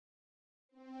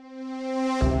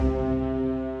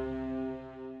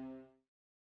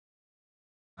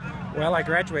Well, I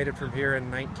graduated from here in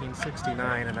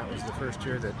 1969, and that was the first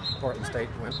year that Portland State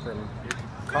went from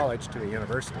college to a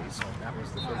university, so that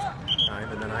was the first time.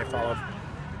 And then I followed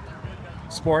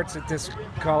sports at this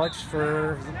college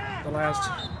for the last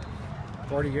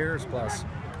 40 years plus.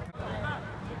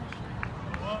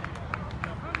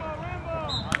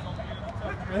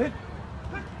 Good.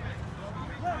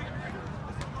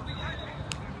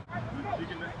 You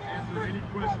can answer any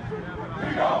questions you have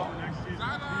about the next season.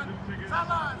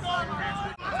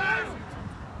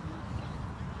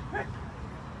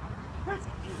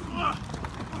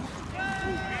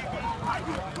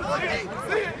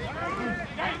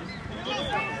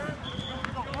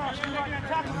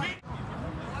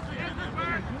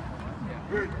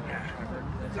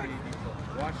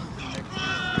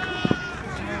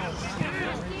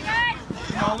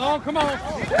 Come on.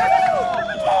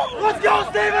 Let's go,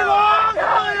 Stephen Long!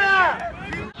 Hell yeah!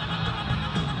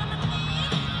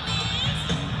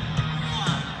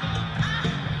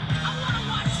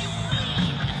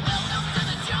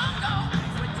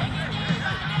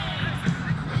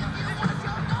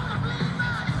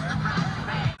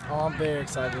 Oh, I'm very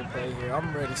excited to play here.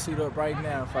 I'm ready to suit up right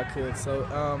now if I could. So,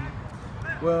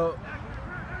 well,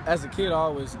 as a kid, I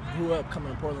always grew up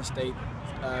coming to Portland State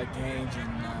games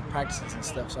and practices and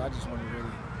stuff, so I just wanted to really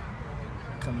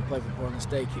come to play for Portland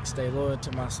State, stay loyal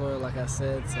to my soil, like I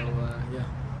said, so yeah.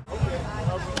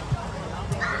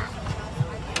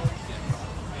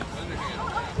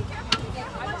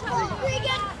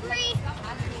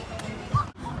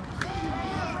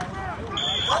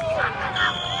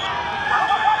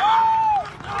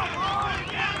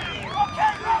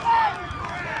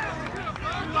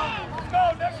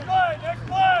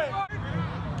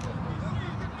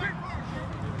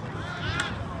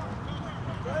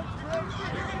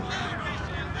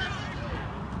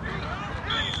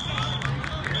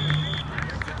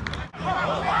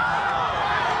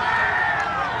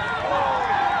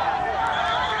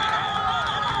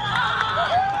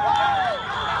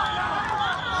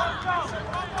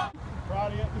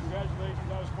 Congratulations,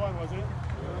 that was fun, wasn't it?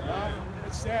 Yeah.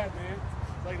 It's sad, man.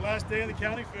 It's like last day of the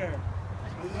county fair.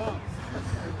 We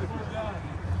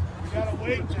gotta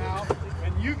wait now,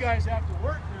 and you guys have to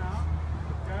work now,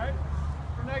 okay,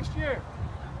 for next year.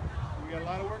 We got a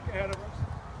lot of work ahead of us,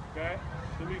 okay?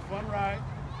 It's gonna be a fun ride.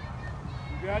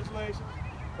 Congratulations.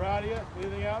 Proud of you.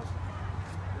 Anything else?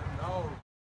 No.